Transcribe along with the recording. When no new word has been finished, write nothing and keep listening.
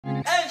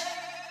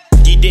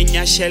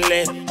Didenya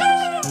shele,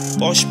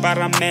 Bosch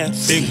paramer,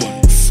 big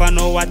one,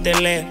 Fano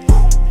watele,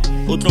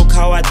 Utlo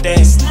kawate,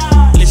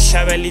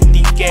 Lishabeli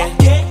tike,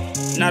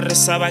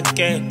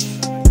 Naresabake,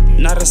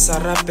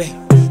 Naresarape,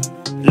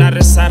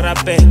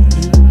 Naresarape,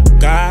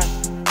 God,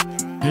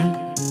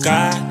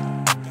 God,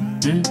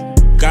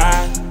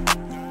 God,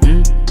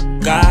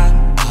 God.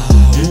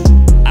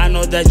 I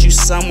know that you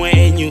somewhere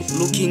and you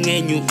looking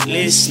and you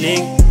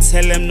listening.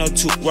 Tell them not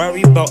to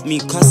worry about me,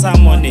 cause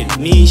I'm on a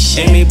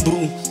mission. Me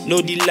bro, no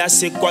the last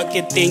say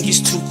qualquer thing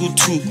is too good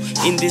too.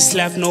 In this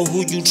life, know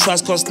who you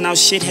trust, cause now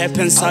shit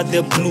happens out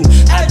the blue.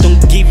 I don't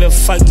give a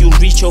fuck, you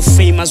reach your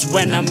famous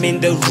when I'm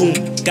in the room.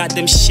 Got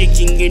them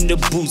shaking in the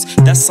boots,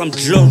 that's some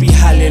glory,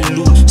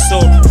 hallelujah.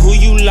 So who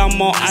you love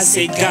more, I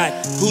say God.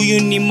 Who you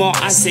need more,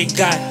 I say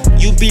God.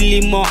 You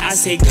believe more, I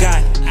say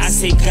God. I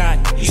say God,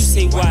 you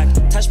say what?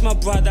 Touch my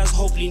brothers,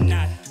 hopefully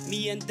not.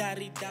 Me and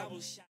Daddy double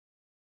shot.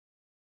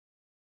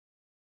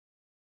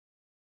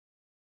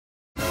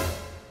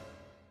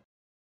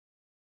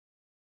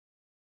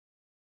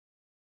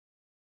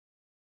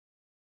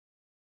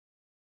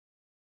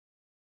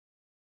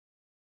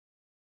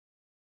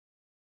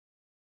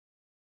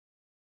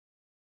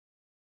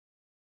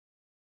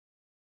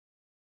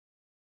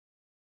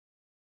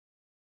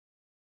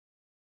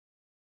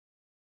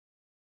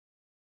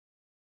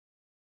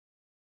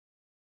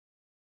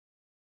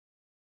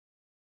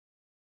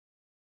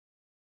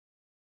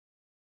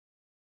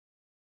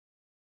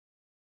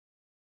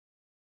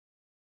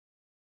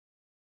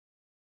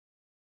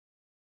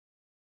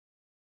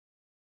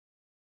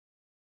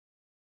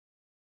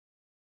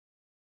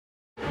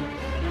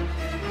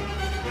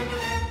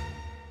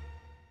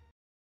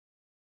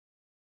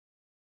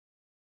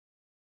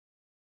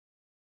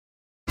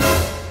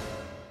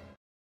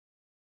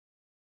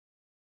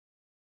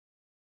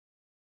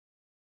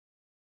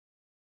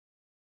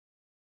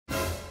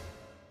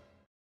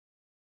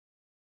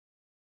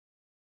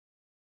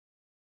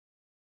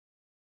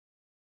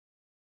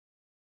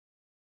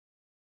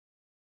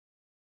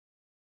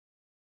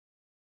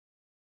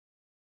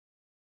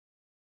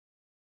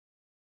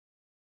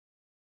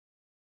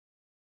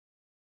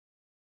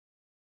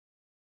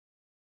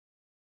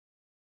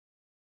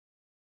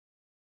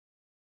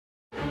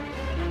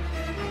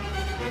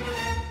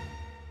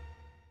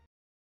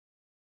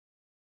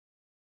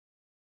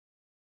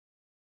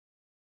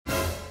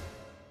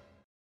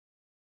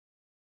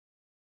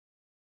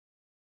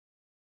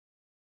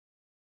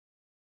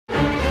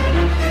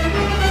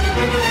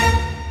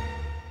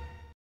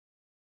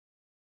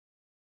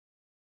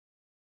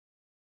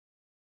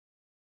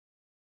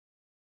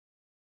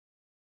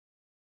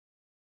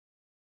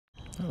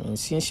 I mean,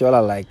 since y'all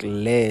are like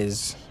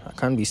les, I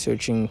can't be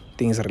searching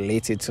things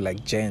related to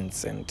like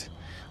gents and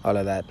all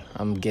of that.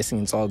 I'm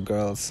guessing it's all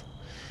girls.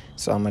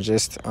 So I'ma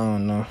just, I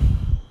don't know.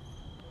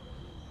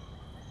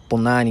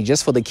 Punani.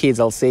 Just for the kids,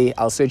 I'll search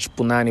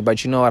Punani,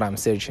 but you know what I'm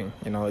searching.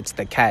 You know, it's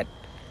the cat,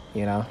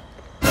 you know?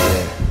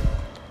 Yeah.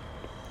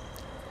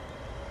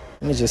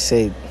 Let me just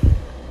say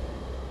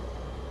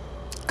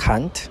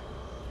cunt.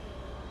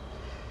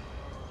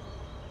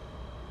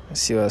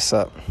 Let's see what's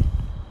up.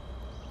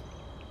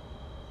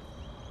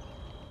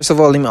 First of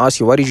all, let me ask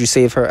you, what did you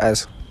save her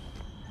as?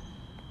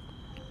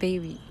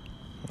 Baby.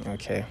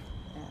 Okay.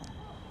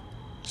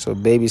 So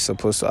baby's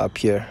supposed to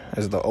appear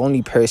as the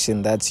only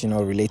person that's, you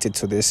know, related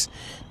to this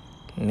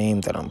name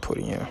that I'm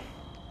putting here.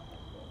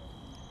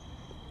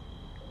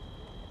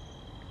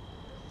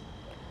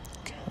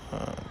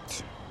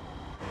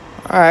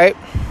 All right.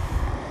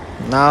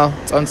 Now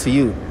it's on to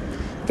you.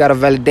 You gotta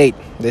validate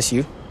this.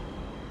 You.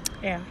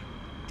 Yeah.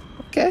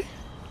 Okay.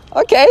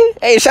 Okay.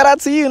 Hey, shout out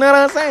to you. Know what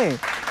I'm saying?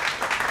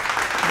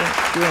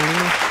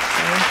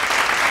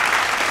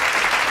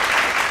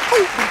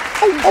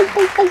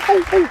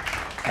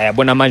 Hey,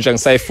 bona manje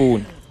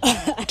ngisayifuna.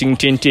 Ting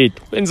ting tit.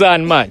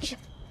 Wenzani manje?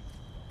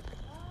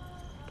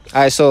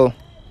 All right, so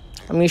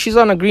I mean, she's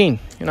on the green.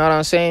 You know what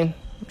I'm saying?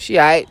 She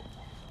alright.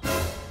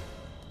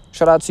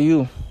 Shout out to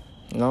you.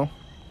 You know.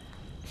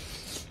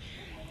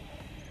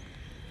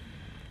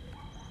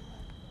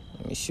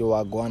 Let me see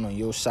what's going on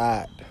your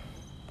side.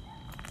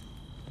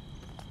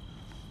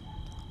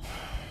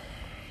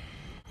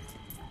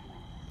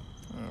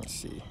 Let's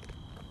see.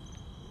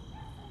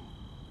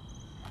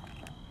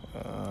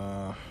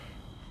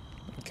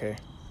 Okay.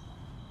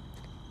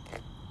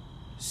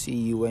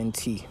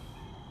 CUNT.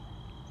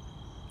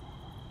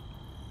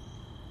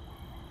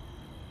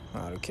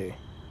 Okay.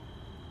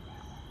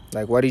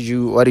 Like, what did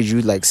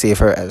you like save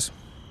her as?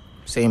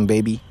 Same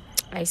baby.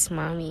 Ice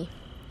mommy.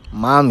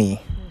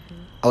 Mommy.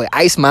 Oh, wait,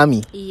 ice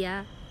mommy.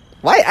 Yeah.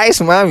 Why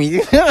ice mommy?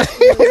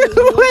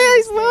 Why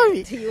ice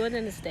mommy? Do you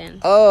understand?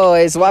 Oh,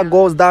 it's what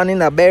goes down in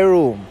the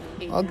bedroom.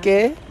 Yeah.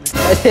 Okay.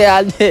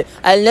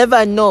 I'll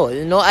never know.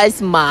 You know,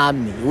 ice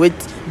mommy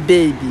with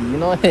baby. You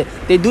know,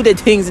 they do the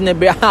things in the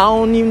bed. I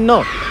don't even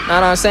know. Know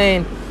what I'm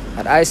saying?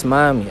 But ice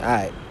mommy. All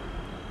right.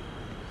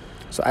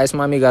 So ice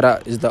mommy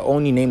is the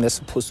only name that's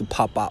supposed to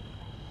pop up.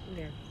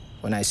 Yeah.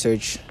 When I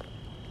search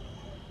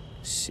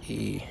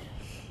CUNT.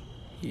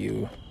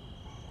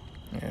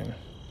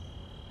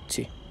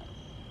 See.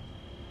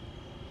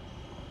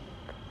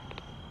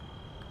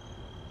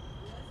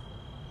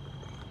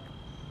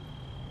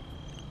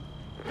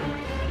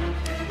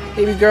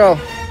 Baby girl,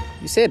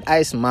 you said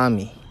ice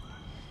mommy.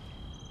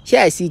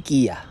 Here I see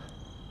Kia.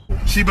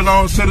 She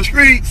belongs to the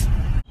streets.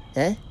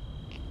 Eh?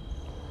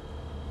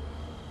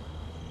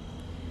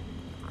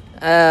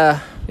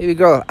 Baby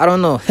girl, I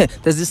don't know.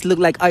 Does this look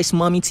like ice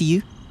mommy to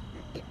you?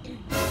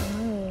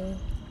 No.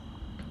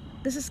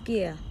 This is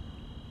Kia.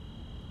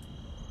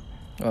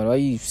 Oh, why are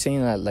you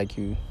saying that like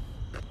you?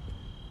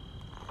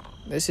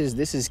 This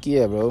is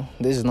Kia, bro.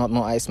 This is not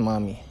no ice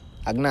mommy.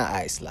 Agna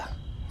ice la.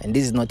 And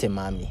this is not a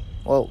mommy.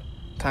 Well,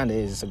 kinda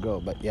is, it's a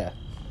girl, but yeah.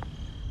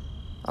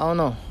 I don't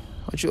know.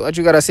 What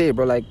you gotta say,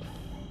 bro? Like,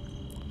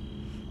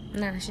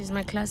 Nah, she's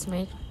my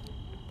classmate.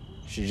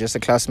 she's just a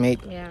classmate.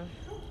 Yeah.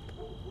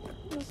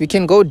 We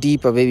can go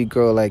deeper, baby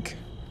girl. Like,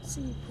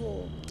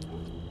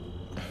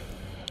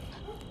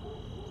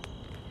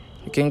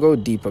 you can go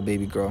deeper,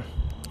 baby girl.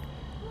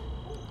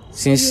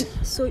 Since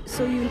So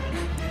you.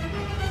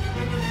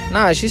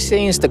 nah, she's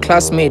saying it's the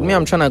classmate. Me,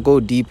 I'm trying to go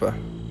deeper.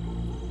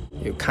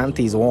 Your cunt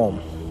is warm.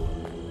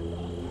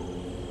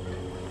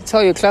 You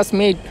tell your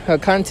classmate her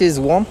cunt is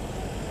warm.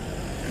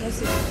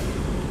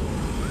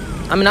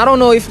 I mean, I don't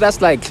know if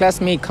that's like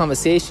classmate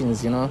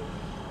conversations, you know.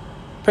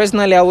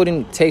 Personally, I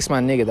wouldn't text my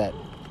nigga that.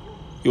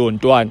 Yo,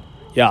 Ntwan.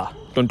 Yeah,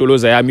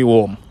 tontoloza yami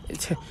warm.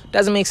 It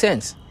doesn't make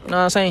sense. You know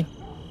what I'm saying?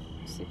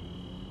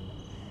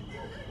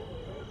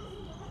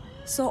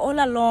 So all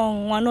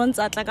along, ngwanon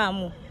tsatla ka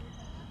mo.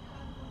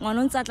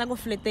 Ngwanon tsatla go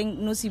fleteng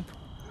no sip.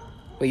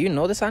 Wait, you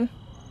know the son?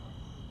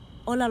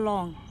 All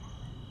along.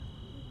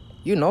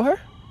 You know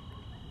her?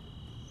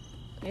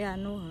 Yeah, I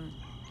know her.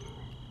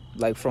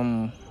 Like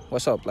from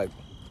what's up? Like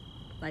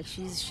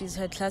she's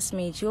her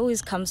classmate. She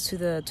always comes to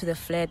the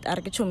flat.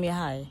 Arkechomi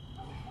high.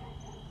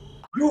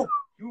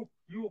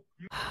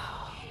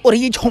 what are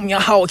you telling me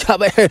how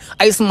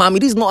ice mommy?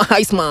 This is not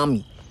ice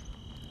mommy.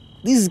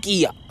 This is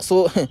Gia.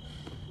 So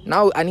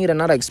now I need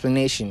another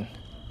explanation.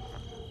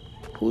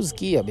 Who's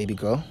Gia, baby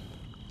girl?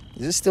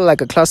 Is this still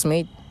like a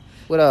classmate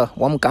with a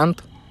warm cunt?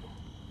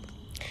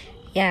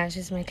 Yeah,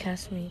 she's my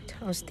classmate.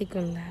 I'll stick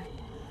on that.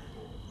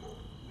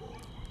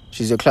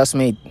 She's your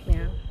classmate.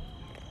 Yeah.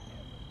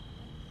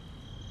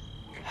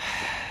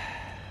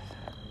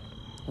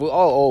 We're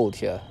all old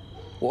here.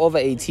 We're over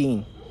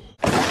 18.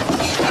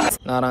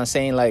 Know what I'm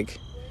saying? Like,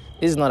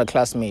 this is not a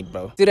classmate,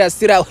 bro. Serious.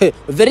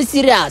 Very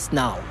serious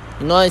now.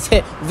 You know what I'm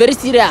saying? Very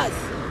serious.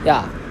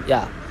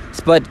 Yeah.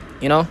 But,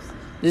 you know,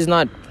 this is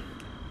not...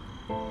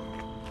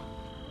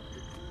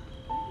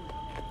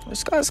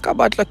 This guy's got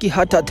about like a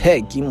heart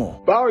attack, you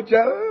know. I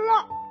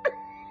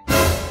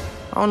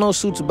don't know,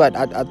 Suits, but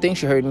I think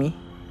she heard me.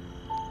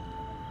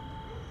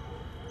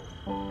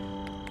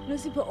 No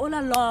sip all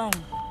along.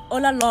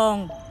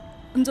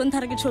 Unton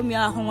tarkechomi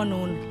a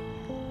ngwanon.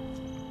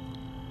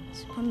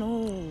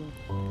 No.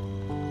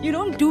 You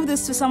don't do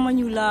this to someone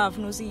you love,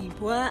 no sip.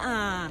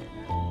 No,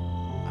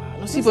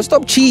 see,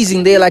 stop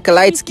cheesing there like a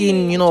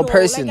light-skinned, you know,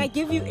 person. Like I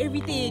give you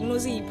everything, no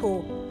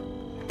sipo.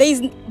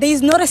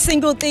 There's not a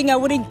single thing I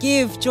wouldn't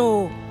give,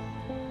 Joe.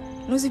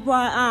 No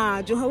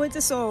sipo, Joe, how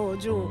it's so,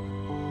 Joe.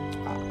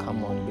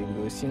 Come on,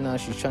 baby. See now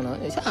she's trying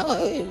to,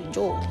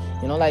 Joe.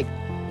 You know, like,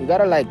 you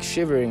gotta like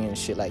shivering and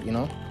shit, like, you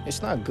know.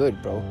 It's not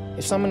good, bro.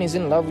 If someone is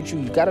in love with you,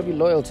 you gotta be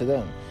loyal to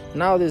them.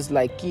 Now there's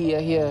like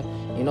Kia here,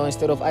 you know,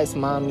 instead of Ice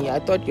Mommy. I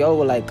thought y'all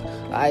were like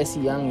an icy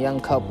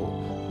young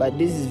couple. But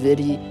this is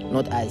very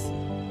not icy.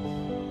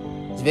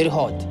 It's very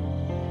hot.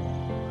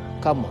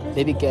 Come on,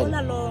 baby girl.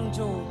 All along,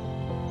 Joe.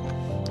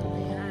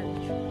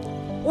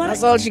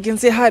 That's all she can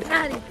say. Hard.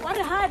 What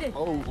a hard.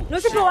 Oh, No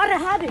sipo, what a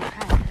hard.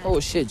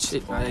 oh shit.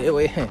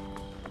 Wait.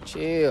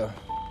 Chill.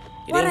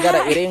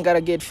 It ain't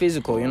gotta get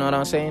physical, you know what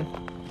I'm saying?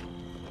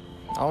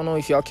 I don't know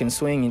if y'all can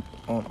swing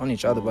on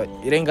each other, but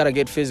it ain't gotta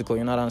get physical,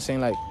 you know what I'm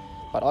saying? Like,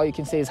 but all you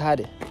can say is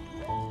hide it.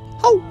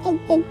 Oh.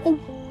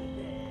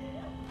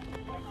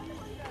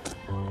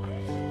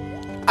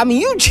 I mean,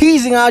 you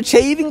cheesing out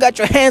here. You even got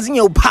your hands in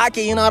your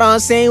pocket, you know what I'm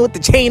saying? With the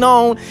chain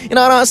on, you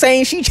know what I'm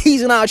saying? She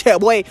cheesing out here,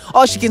 boy.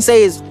 All she can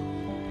say is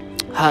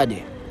hide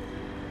it.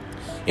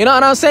 You know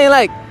what I'm saying?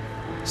 Like,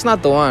 it's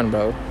not the one,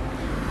 bro.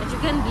 But you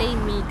can't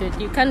blame me, dude.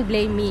 You can't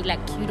blame me. Like,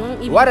 you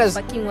don't even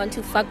fucking want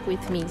to fuck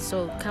with me.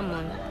 So, come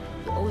on.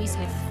 You always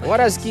have... What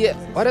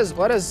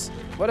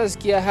does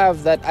Kia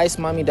have that Ice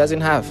Mommy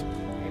doesn't have?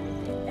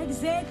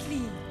 Exactly.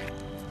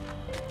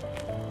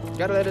 You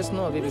gotta let us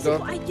know, baby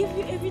girl. I give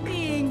you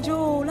everything,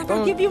 Joe. Like,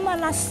 I give you my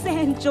last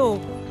cent, Joe.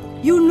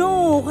 You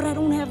know what I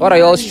don't have. What, are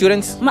you all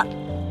students?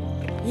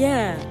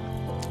 Yeah.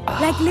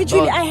 Like,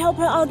 literally, I help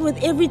her out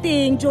with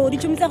everything, Joe.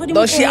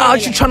 Does she out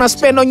here trying to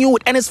spend on you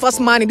with Ennis first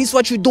money? This is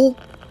what you do?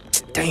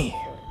 Damn.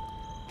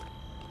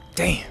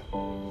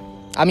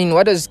 I mean,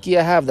 what does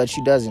Kia have that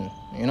she doesn't?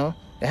 You know?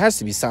 There has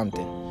to be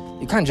something.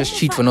 You can't just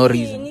cheat for no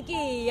reason.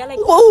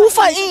 Whoa,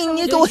 fine.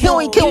 You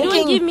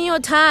don't give me your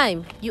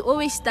time. You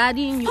always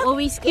studying. You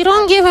always... You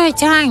don't give her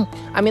time.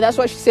 I mean, that's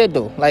what she said,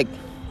 though. Like,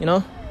 you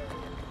know?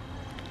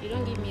 You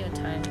don't give me your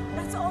time.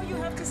 That's all you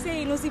have to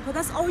say, Nosy but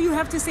that's all you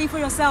have to say for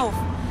yourself.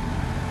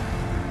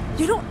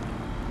 You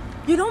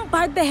don't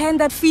bite the hand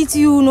that feeds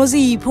you,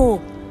 Nozipho.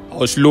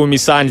 Awusilumi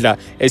isandla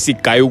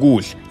esigaye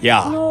ukudla.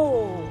 Yeah.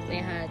 No. They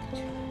had.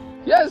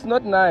 Yeah, it's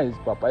not nice,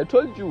 Papa. I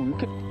told you. You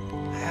can.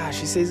 Yeah,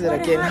 she says it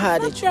again.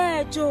 Hard Fuck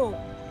that, Joe.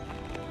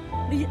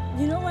 You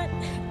know what?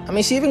 I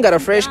mean, she even got a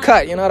fresh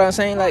cut. You know what I'm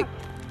saying? Like,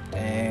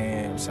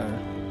 damn, son.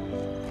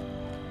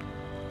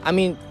 I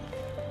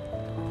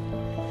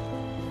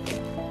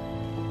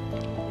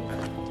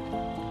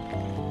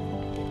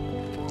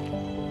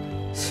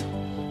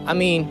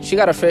mean, she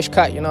got a fresh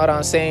cut, you know what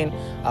I'm saying?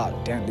 Oh,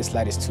 damn, this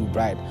light is too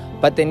bright.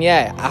 But then,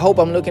 yeah, I hope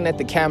I'm looking at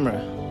the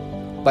camera.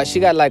 But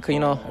she got, like, you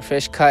know, a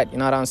fresh cut, you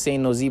know what I'm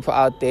saying? No Zippo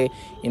out there.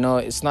 You know,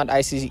 it's not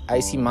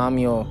Icy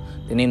Mommy or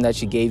the name that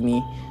she gave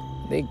me.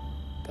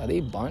 Are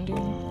they bonding?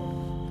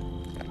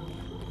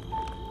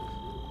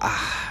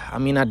 I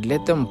mean, I'd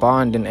let them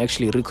bond and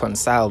actually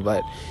reconcile,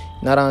 but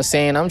you know what I'm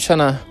saying? I'm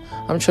trying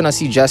to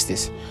see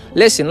justice.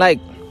 Listen, like,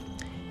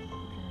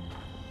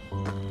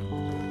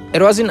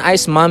 it wasn't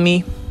Ice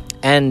Mommy,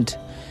 and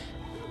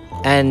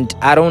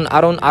I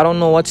don't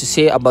know what to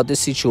say about this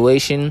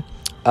situation.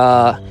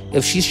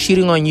 If she's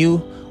cheating on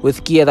you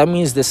with Kia, that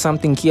means there's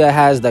something Kia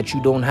has that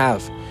you don't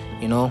have.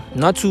 You know,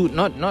 no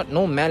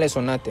malice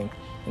or nothing.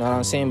 You know what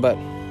I'm saying? But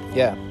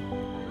yeah.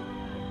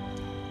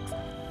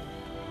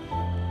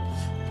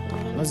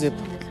 No zip.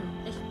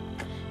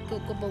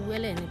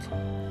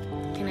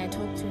 Can I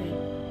talk to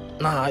her?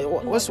 Nah,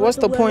 what's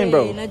the point,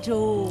 bro?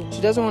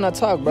 She doesn't want to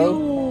talk, bro.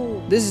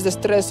 Yo. This is the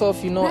stress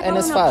of, you know, Like, and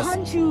it's I wanna fast.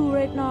 punch you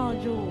right now,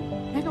 Joe.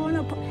 Like, I don't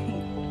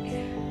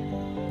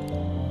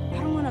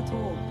want to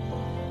talk.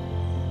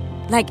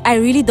 Like, I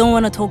really don't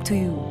want to talk to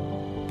you.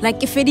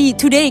 Like, if it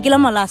today, get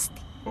my last.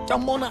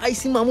 Jamona, I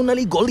see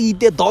Mamunali Goli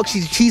there, dog.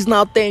 She's cheesing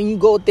out there and you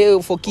go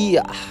there for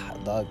Kia.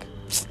 Dog.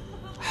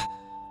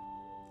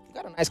 You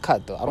got a nice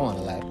cut, though. I don't want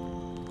to lie.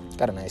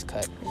 Got a nice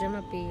cut.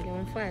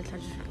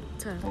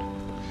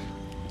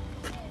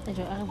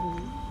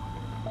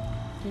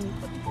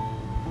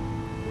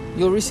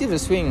 You'll receive a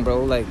swing,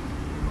 bro. Like,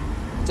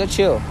 just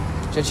chill.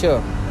 Just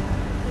chill.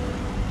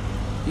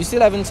 You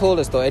still haven't told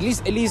us, though. At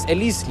least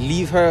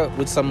leave her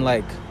with some,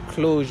 like,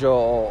 closure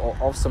or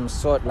of some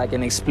sort, like,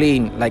 and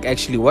explain, like,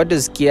 actually, what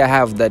does Kia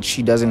have that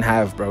she doesn't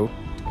have, bro?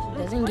 She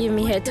doesn't give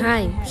me her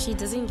time. She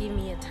doesn't give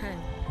me her time.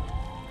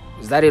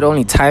 Is that it,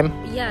 only time?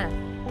 Yeah.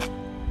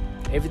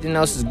 Everything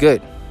else is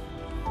good.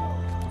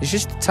 It's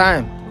just the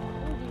time.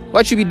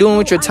 What you be doing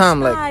with your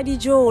time? I study,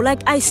 Joe.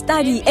 Like, I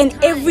study, and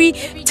every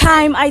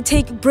time I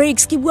take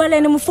breaks, keep well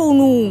on my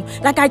phone.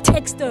 Like, I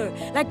text her.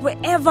 Like,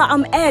 wherever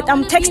I'm at,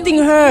 I'm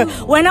texting her.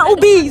 When I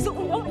obese.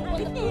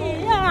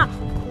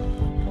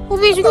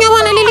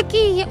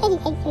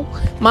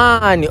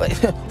 Man,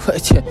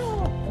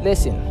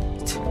 listen,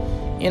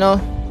 you know,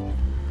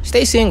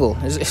 stay single.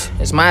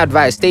 It's my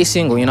advice. Stay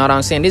single. You know what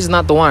I'm saying? This is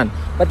not the one.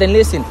 But then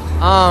listen,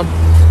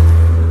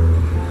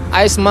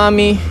 Ice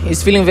Mommy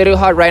is feeling very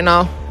hot right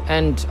now,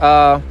 and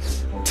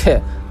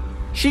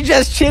she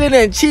just chilling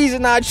and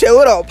cheesing out here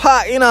with a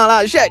pot. You know,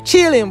 like shit,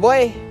 chilling,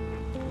 boy.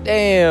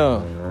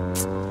 Damn,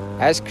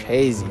 that's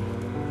crazy.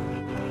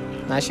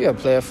 Nah, she a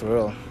player for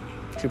real.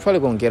 She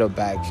probably gonna get her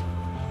back.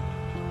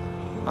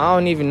 I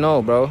don't even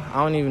know, bro.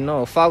 I don't even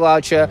know. Fargo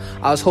out here,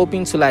 I was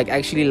hoping to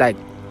actually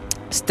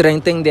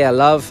strengthen their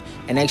love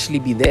and actually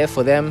be there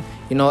for them,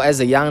 you know,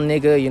 as a young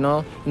nigga, you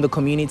know, in the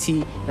community.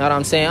 You know what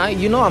I'm saying?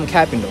 I'm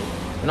capping, though.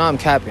 You know I'm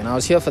capping. I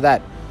was here for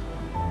that.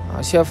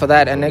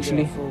 And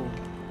actually,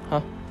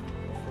 huh?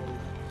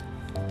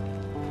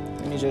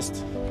 Let me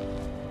just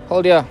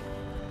hold ya.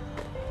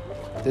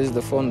 This is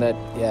the phone that,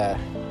 yeah,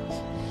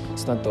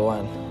 it's not the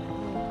one.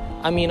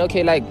 I mean,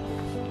 okay, like,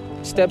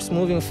 steps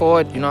moving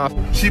forward, you know.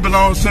 She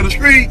belongs to the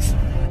streets.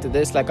 To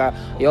this, like,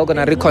 you're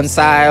gonna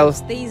reconcile.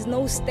 There's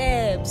no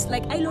steps.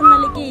 Like, I don't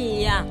know,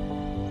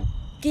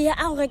 Kia,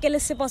 I'll rekele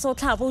sepa so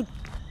tlhapo.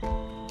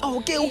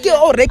 Okay.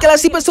 Oh, regular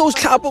sipa so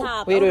clap.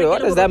 Wait.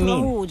 What does that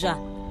mean?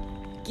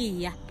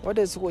 Kia. What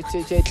does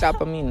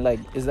clap mean? Like,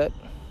 is that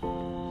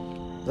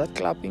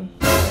clapping?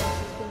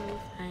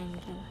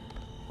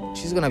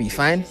 She's gonna be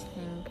fine.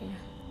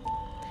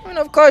 I mean,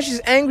 of course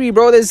she's angry,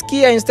 bro. There's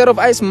Kia instead of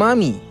Ice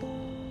Mommy.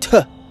 Tuh.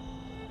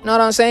 You know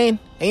what I'm saying?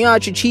 And you're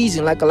out here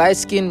cheesing like a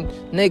light-skinned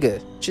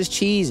nigga. Just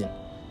cheesing.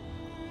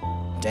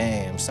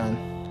 Damn, son.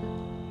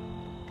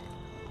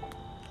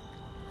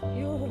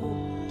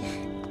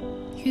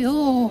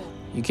 Yo.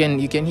 You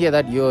can hear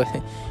that yo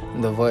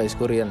in the voice.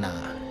 Korea, nah,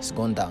 it's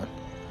gone down.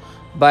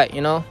 But,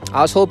 you know,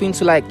 I was hoping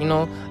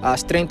to,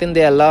 strengthen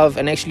their love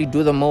and actually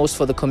do the most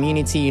for the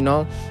community, you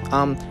know.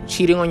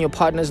 Cheating on your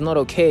partner is not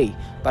okay.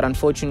 But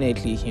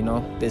unfortunately, you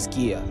know, there's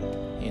Kia,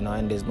 you know,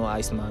 and there's no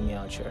Ice Mommy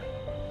out here.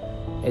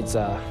 It's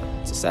a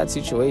sad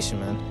situation,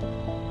 man.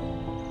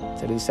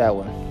 It's a really sad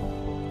one.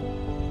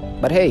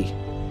 But hey,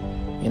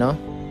 you know,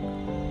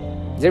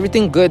 is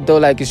everything good though?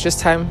 Like, it's just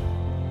time.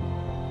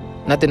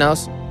 Nothing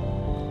else.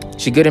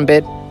 She good in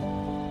bed?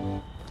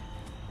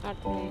 Not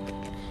really.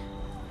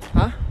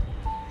 Huh?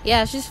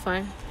 Yeah, she's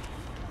fine.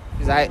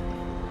 Is that?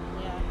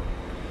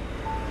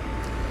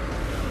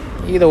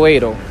 Either way,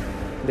 though,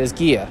 there's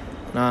gear.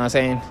 Know what I'm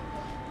saying?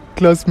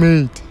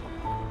 Classmate.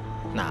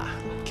 Nah,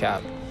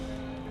 cap.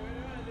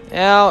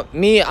 Yeah,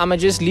 me, I'ma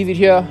just leave it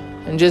here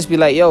and just be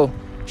like, yo,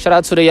 shout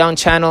out to the young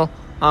channel.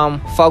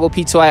 Fago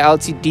P2I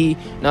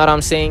LTD. Know what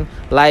I'm saying?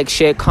 Like,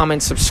 share,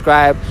 comment,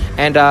 subscribe.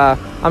 And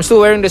I'm still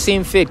wearing the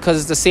same fit because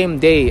it's the same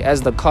day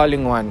as the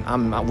calling one.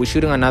 We're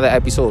shooting another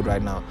episode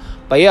right now.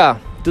 But yeah,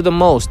 do the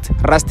most.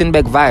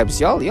 Rustenberg vibes.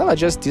 Y'all are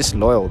just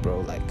disloyal, bro.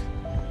 Like,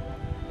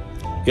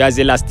 You are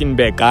the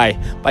Rustenberg guy,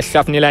 but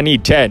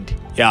Shafnilani Ted.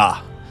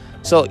 Yeah.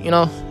 so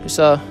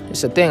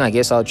it's a thing, I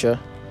guess, out here.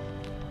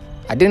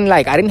 I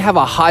didn't have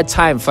a hard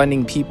time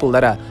finding people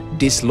that are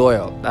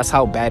disloyal. That's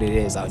how bad it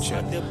is out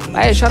here.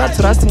 Hey, shout out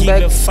to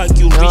Rustenberg.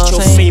 You know what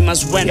I'm saying?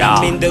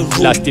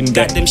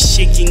 Rustenberg.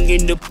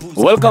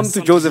 Welcome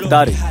to Joseph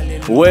Dari,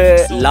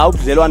 where loud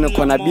zelwana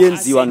kona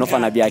bienzi wa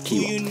nofana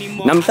biakiwa.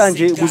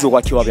 Namhlanje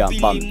kuzokwakiwa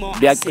BAAM.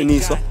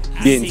 Biaqiniso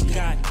bienzi.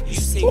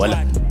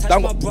 Wala.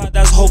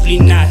 Brothers, hopefully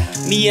not.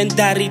 Me and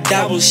Daddy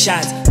double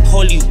shots.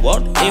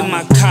 Hollywood in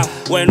my car.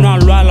 We're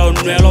not Rallo,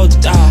 Nuelo,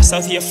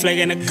 South here flag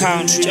in the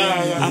country.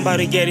 I'm about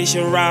to get this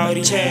shit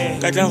rowdy.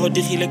 Got the whole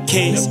deal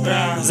case.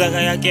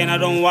 Zagaya again, I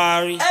don't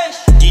worry.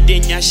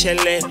 Didenya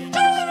Shele.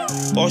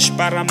 Bosch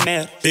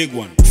Paramer. Big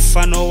one.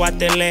 Fano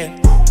Watele.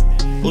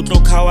 Utlo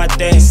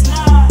Kawate.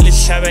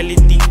 Lishabeli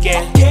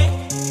Tike.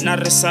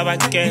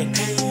 Naresabake.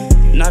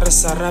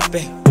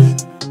 Naresarape.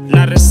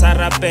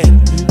 Naresarape.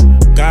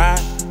 God.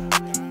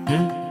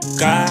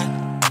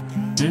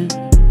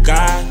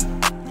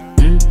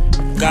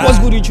 What's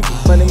good,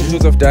 YouTube? My name is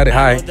Joseph Dari.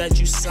 Hi.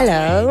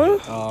 Hello.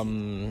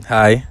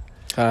 Hi.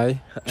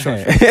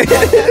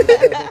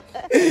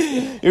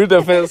 You're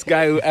the first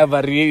guy who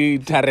ever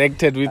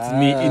interacted with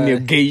me in a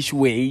gauge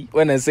way.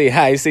 When I say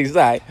hi, say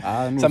hi.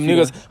 Some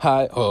niggas,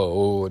 hi.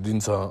 Oh,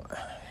 didn't so.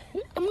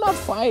 I'm not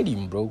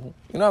fighting, bro.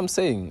 You know what I'm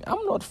saying?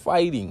 I'm not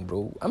fighting,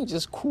 bro. I'm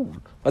just cool.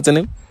 What's your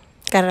name?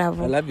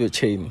 Karabo. I love your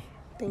chain.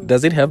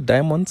 Does it have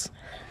diamonds?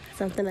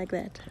 Something like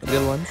that.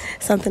 Real ones?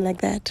 Something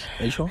like that.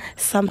 Are you sure?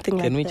 Something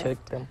like that. Can we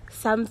check them?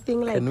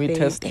 Something like that. Can we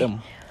test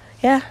them?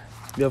 Yeah.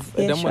 You have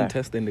a diamond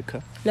test in the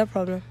car? No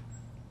problem.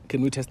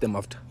 Can we test them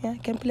after? Yeah,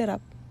 can pull it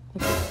up.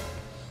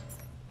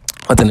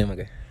 What's the name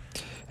again?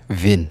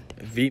 Vin.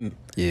 Vin.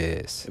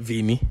 Yes.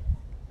 Vini.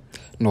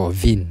 No,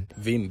 Vin.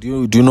 Vin.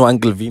 Do you know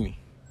Uncle Vini?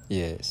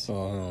 Yes.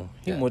 Oh,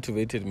 he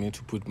motivated me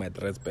to put my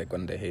dress back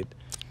on the head.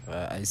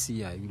 I see.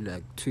 You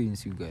like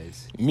twins, you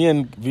guys. Me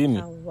and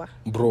Vini,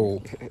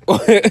 bro.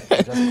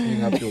 Just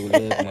cleaning up your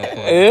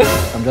leg.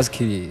 I'm just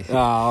kidding.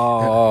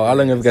 Oh, how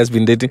long have you guys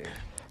been dating?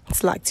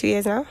 It's like 2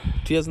 years now.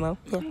 2 years now?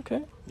 Yeah.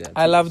 Okay. Yeah,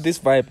 I love this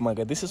vibe, my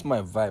guy. This is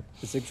my vibe.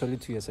 It's actually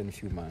 2 years and a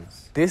few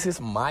months. This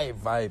is my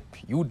vibe.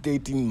 You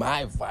dating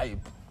my vibe.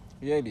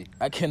 Really?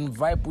 I can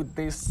vibe with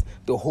this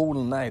the whole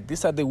night.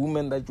 These are the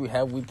women that you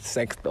have with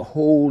sex the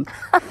whole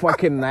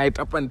fucking night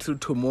up until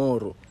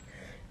tomorrow.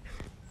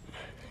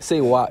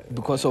 Say what?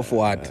 Because of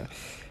what?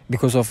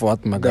 Because of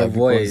what, my guy? The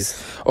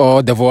voice.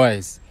 Oh, the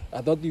voice.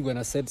 I thought you were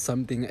gonna say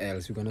something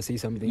else. You're gonna say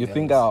something You else.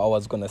 think I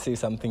was gonna say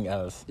something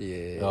else?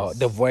 Yes. Oh,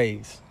 the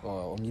voice.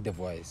 Oh, only the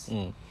voice.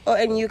 Oh,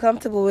 and you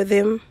comfortable with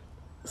him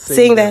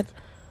saying that?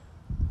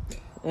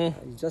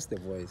 It's just the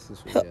voice.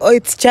 Oh,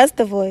 it's just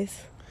the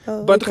voice.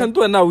 Oh, But okay. can't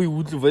do now we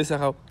would voice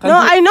how? No,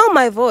 I know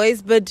my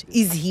voice, but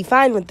is he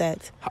fine with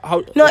that?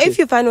 How? No, okay. if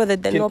you're fine with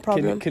it, then no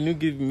problem. Can you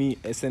give me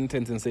a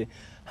sentence and say,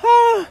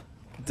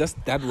 just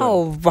that one?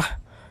 Oh,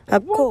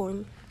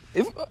 Akon.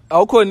 If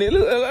how can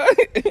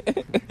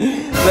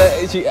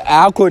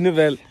how can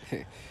well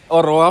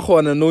or wa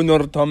khona no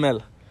nyor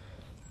thomela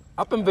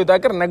up and better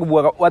ka nna ke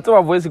bua wa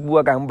tswa voice ke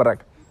bua kang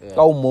braka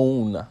ka o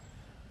mouna.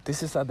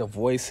 This is the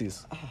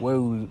voices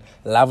where we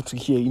love to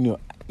hear in your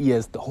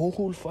ears the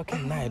whole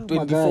fucking night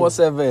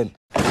 24/7.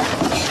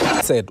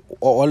 Said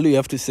all you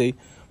have to say,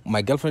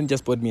 my girlfriend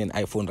just bought me an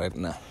iPhone right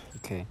now.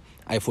 Okay.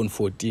 iPhone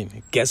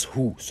 14. Guess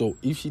who? So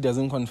if she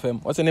doesn't confirm,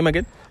 what's her name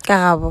again?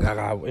 Karabo.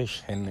 Karabo.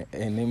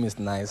 Her name is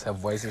nice. Her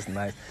voice is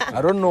nice.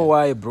 I don't know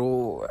why,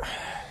 bro.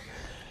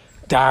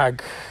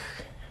 Dag.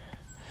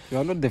 You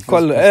are not the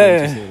first person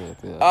to say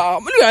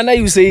that. Yeah. I know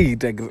you say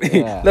it.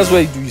 Yeah. That's why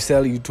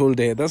you told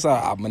her. That's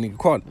how money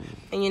call.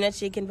 And you're not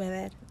shaken by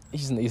that?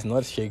 He's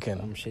not shaken.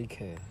 I'm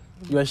shaking.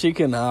 You are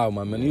shaken how,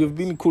 my man? You've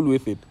been cool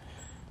with it.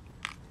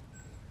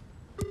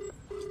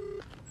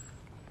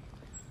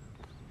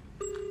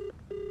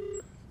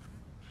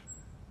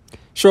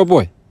 Sure,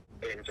 boy.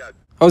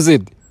 How's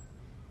it?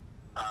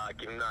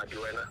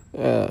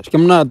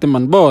 Kimnati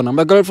man. Bona,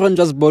 my girlfriend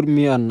just bought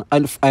me an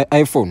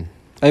iPhone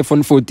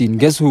 14.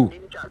 Guess who?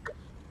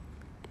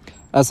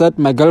 I said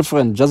my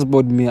girlfriend just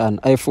bought me an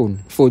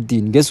iPhone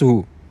 14. Guess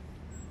who?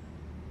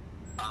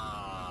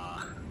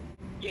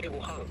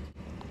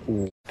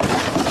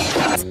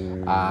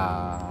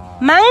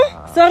 Mang?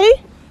 Sorry?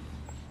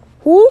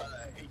 Who?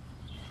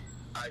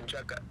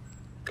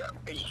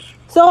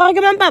 So,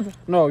 Papa?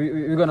 No,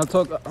 we're gonna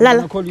talk.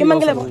 Lala, call you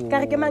also.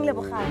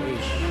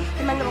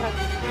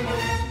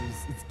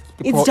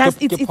 It's just,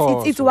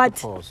 it's what?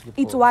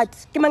 It's what?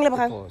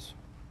 Pause.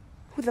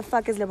 Who the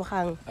fuck is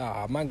Lebogang?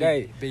 Ah, my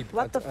guy. Babe,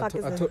 What the fuck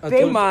is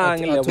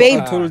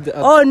that?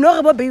 Oh no,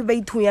 about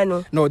baby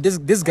no. No, this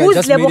guy Who's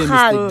just made a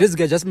Lebogang? mistake. This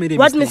guy just made a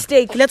What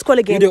mistake. mistake? Let's call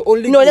again. You're the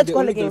only- no, you're let's the call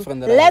only again.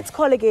 girlfriend that I Let's have.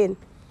 call again.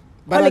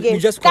 But Call you again.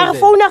 just called Ka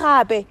them. phone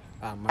gape.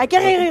 my I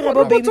can't hear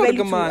about baby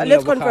baby.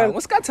 Let's confirm.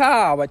 What's got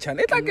haba chana?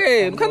 It's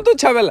again. Can't do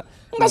chabela.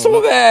 Nga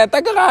so bet.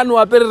 I can't no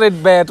apere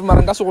red bet.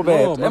 Mara nga so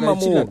bet. No, Emma man,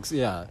 mo. chillax,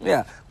 yeah.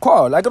 Yeah.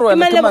 Call. I can't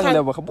Imali remember.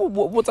 Lebogang.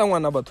 Lebogang. What's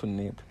ngwana ba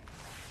thunne?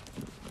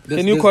 There's-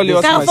 Can you there's- call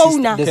your Ka my phone.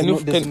 sister? There's Can you no-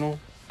 there's no-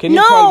 can you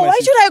No, call my why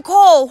sister? should I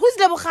call? Who's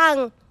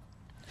Lebogang?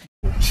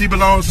 She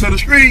belongs to the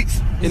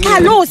streets.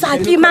 Hello, sa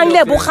ke mang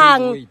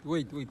Lebogang?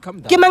 Wait, calm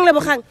down. Ke mang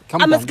Lebogang?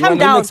 Calm I must down. calm Let me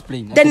down.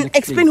 explain. I Then can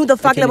explain who the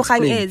fuck I can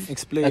Lebogang explain. is.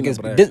 Explain. I guess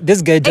bruh.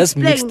 this guy just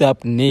Explain. mixed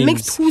up names.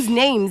 Mixed whose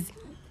names?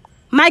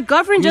 My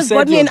girlfriend You just said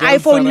bought me your an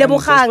iPhone, girlfriend just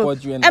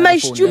bought you Lebogang. an Am I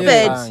iPhone, stupid?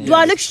 Lebogang, Do I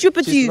yes. look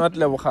stupid to She's you? not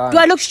Lebogang. Do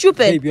I look stupid?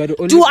 Babe, you are the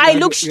only- Do you I are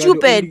look the- you are the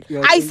stupid? only- you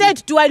are the I only-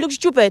 said, do I look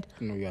stupid?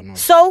 No, you are not.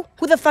 So,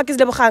 who the fuck is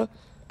Lebogang?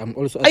 I'm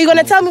also Are you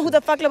gonna asking tell me you who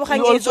the fuck Lebogang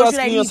You is? also Or should I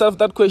asking leave? yourself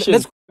that question.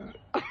 Let's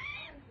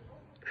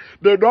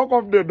The dog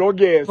of the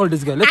doggies. call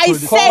this guy. Let's I call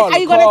this said- guy. are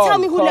you gonna tell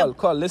me who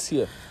Call. Let's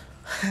hear.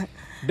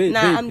 Babe,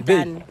 Nah, babe, I'm babe,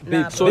 done. babe,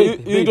 Nah, So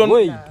babe, you babe,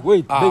 don't-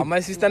 wait, Ah, babe. my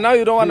sister. Now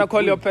you don't wanna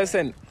call your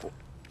person.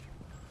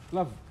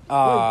 Love.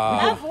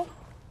 Ah.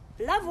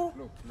 Lavo.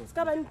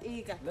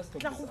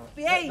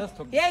 Hey, let's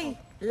talk. hey,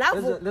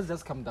 Lavo. Let's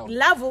just calm down.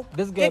 Lavo.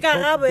 This guy Ke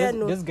karabo prob- ya this-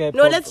 no. this guy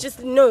No, prob- let's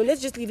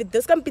just leave it.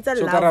 This can pizza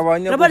So love.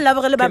 Karabanya, Raba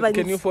love re le ba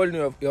can you bantsi.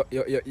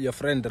 phone your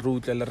friend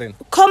Ruth Leren?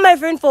 Call my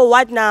friend for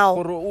what now?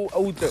 Gore o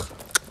utle.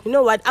 You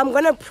know what? I'm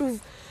gonna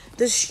prove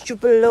this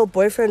stupid little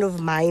boyfriend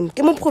of mine. Ke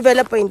mo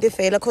provela point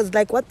fela cause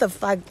like what the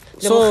fuck?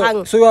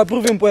 Lebogang. So you are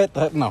proving point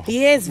right now.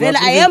 Yes, You are Vela,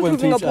 I am point to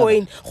proving a each other.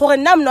 point. Gore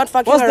now I'm not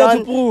fucking What's there around.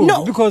 to prove?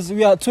 No, Because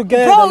we are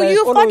together. bro, like,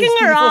 you always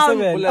fucking around.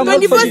 24/7. I'm not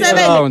 24/7. fucking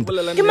around.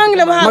 Ke mang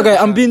Lebogang? My guy,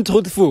 I'm being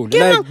truthful.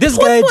 Give Like him- this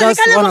guy truthful, just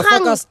like, wanna Lebogang.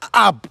 fuck us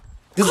up.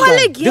 This Call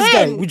guy,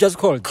 again. we just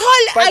called.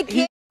 Call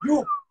again.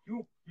 You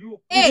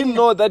didn't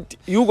know that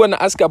you gonna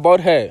ask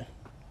about her.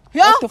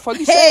 Yeah? What the fuck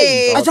you Hey.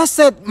 saying? I just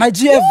said my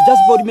GF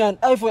just bought me an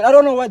iPhone. I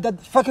don't know why that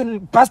fucking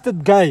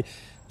bastard guy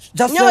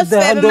just No, said the Sfebe,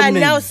 random man.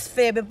 name. Now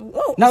Sfebe.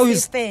 Oh, Now now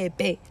he's-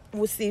 Sfebe.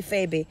 We'll see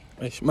Febe.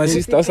 My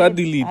sister said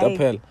delete Aye.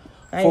 appel.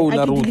 I Phone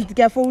can Ruth. delete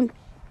their phone.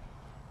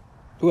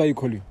 Who are you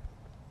calling?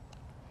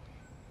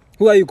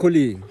 Who are you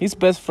calling? His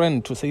best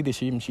friend to say the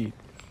same shit.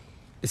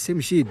 The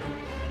same shit.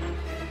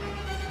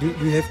 Do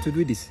we have to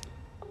do this?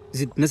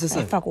 Is it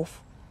necessary? Fuck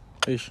off.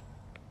 Ish.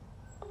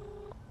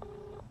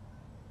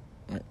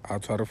 I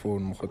try to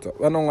phone Mokota.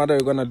 What are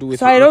you gonna do with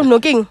So I don't know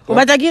king.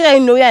 But I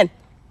can't know yan.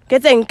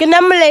 Getting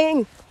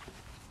kinamling.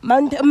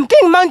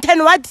 Mountain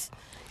what?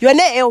 You're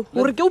not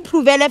Ore ke o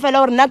provele fela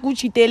gore nna ke o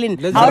cheateleng.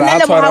 Let's- Ha ona Ra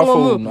le tshwara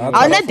mohango phone, mo. ra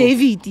Ha ona tshwara phone.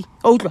 David.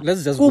 O utlwa?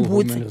 Let's just Ko go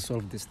home botse. and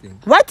resolve this thing.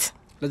 What?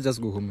 Let's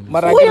just go home and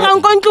Mara, resolve. Who you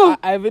hang on to?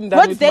 I haven't done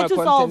What's with there my to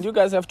content. solve? You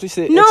guys have to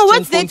say No, exchange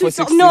what's there phone to for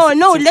solve? 60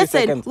 No, 60 listen.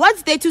 seconds.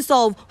 What's there to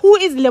solve? Who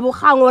is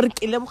Lebogang or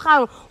ke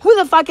Lebogang? Who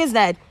the fuck is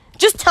that?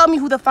 Just tell me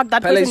who the fuck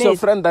that Pele, it's person your is.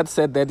 friend that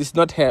said that. It's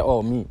not her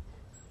or me.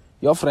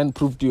 Your friend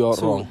proved you are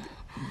wrong.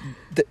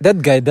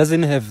 That guy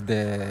doesn't have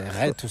the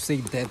right to say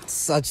that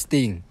such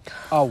thing.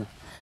 Ow.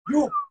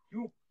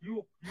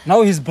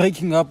 Now he's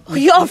breaking up.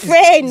 with- Your he's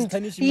friend.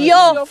 punishing my-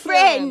 Your friend.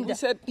 friend. He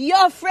said-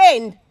 Your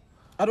friend.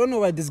 I don't know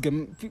why this guy,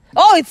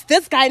 Oh, it's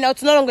this guy now.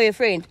 It's no longer your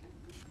friend.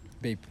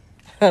 babe.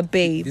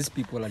 Babe. These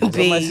people are. Babe.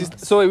 Just, My sister,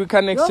 so we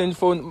can exchange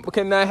phone.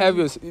 Can I have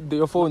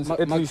your phones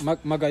at least?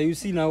 my guy, you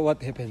see now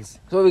what happens.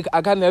 So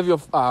I can't have your.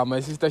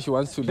 My sister, she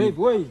wants to leave. Babe,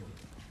 wait.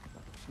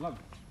 My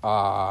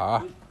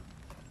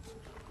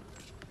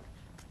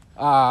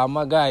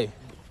guy.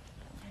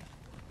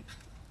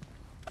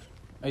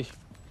 Ay.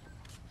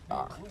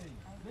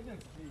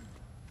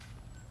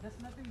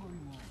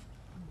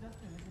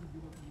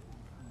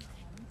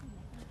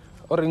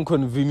 Or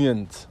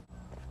inconvenient.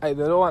 I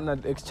don't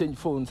want to exchange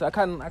phones. I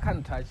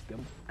can't touch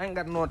them. I ain't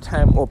got no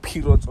time or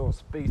periods or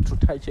space to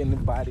touch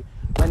anybody.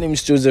 My name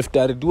is Joseph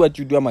Dari. Do what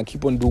you do. I'ma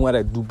keep on doing what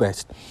I do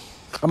best.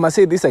 I'ma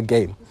say this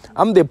again.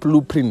 I'm the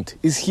blueprint.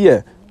 It's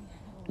here.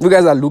 You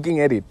guys are looking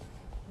at it.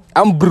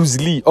 I'm Bruce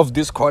Lee of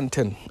this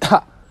content.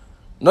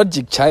 Not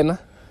Jig China,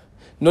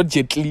 not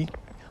Jet Li,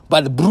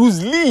 but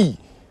Bruce Lee.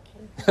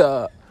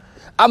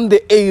 I'm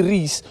the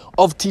Aries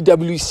of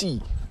TWC.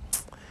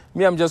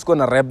 Me, I'm just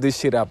gonna wrap this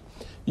shit up.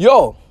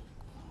 Yo,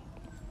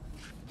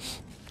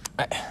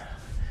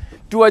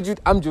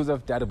 I'm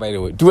Joseph Dad, by the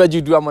way. Do what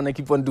you do. I'm gonna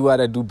keep on doing what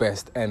I do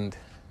best. And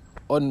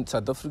on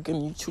South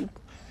African YouTube,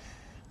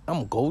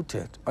 I'm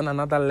goated on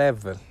another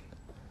level.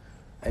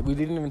 We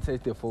didn't even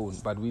touch the phone,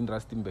 but we in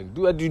Rustenburg.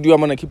 Do what you do. I'm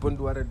gonna keep on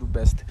doing what I do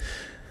best.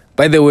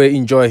 By the way,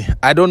 enjoy.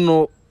 I don't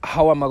know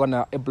how am I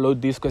gonna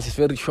upload this because it's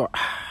very short.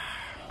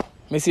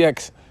 Messi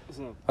X.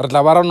 Re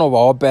tla ba ra no ba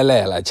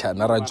opelela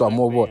chana ra tswa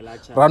mo bo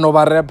ra no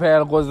ba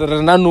rapela because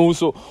re na no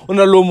so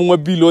una lo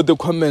mongwe below the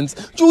comments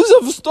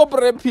Joseph stop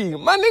rapping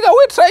my nigga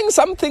we're trying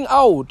something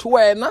out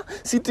wena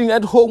sitting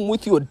at home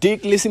with your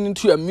dick listening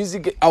to your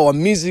music our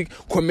music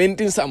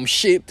commenting some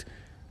shit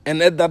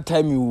and at that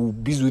time you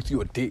busy with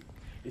your dick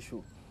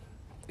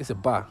it's a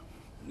bar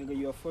Nigga,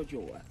 you afford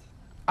your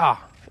what?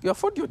 You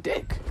afford your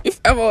dick.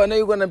 If ever, and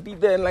you're gonna be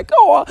there and like,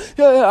 oh,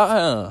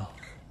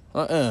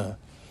 yeah.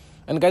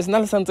 And guys,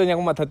 now something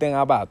I'm talking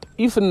about.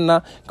 If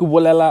na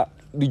kubolela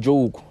the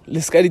joke,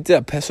 let's get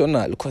it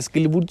personal. Because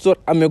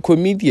I'm a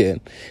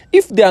comedian.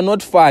 If they are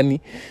not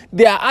funny,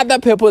 there are other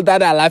people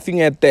that are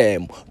laughing at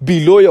them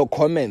below your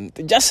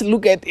comment. Just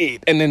look at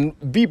it and then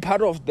be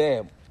part of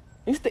them.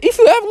 If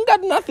you haven't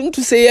got nothing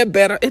to say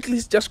better, at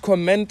least just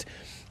comment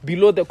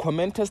below the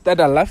commenters that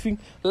are laughing.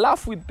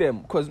 Laugh with them,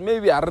 because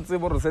maybe I have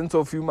a sense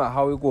of humor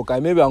how it go.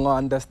 Maybe I'm gonna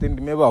understand.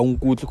 Maybe I'm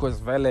good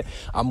because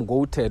I'm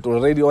goated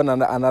already on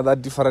another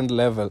different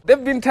level.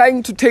 They've been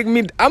trying to take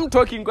me. I'm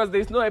talking because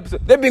there's no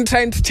episode. They've been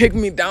trying to take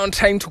me down,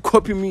 trying to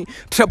copy me,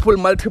 triple,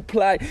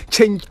 multiply,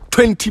 change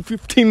 20,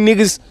 15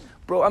 niggas.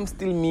 Bro, I'm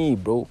still me,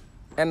 bro,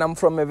 and I'm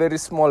from a very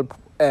small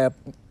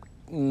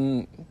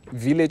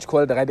village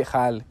called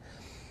Radihal,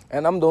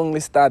 and I'm the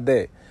only star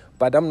there.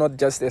 But I'm not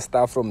just a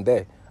star from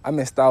there. I'm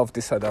a star of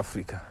South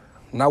Africa.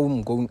 Now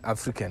I'm going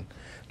African.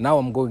 Now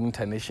I'm going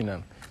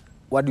international.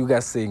 What are you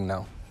guys saying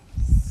now?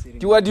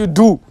 What do you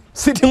do?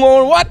 Sitting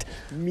on what?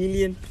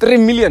 3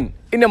 million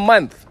in a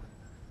month.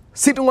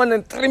 Sitting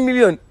on 3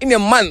 million in a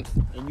month.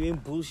 And you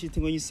ain't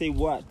bullshitting when you say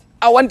what?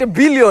 I want 1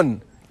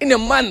 billion in a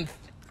month.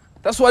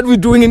 That's what we're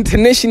doing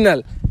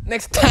international.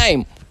 Next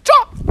time.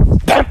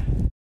 Chop!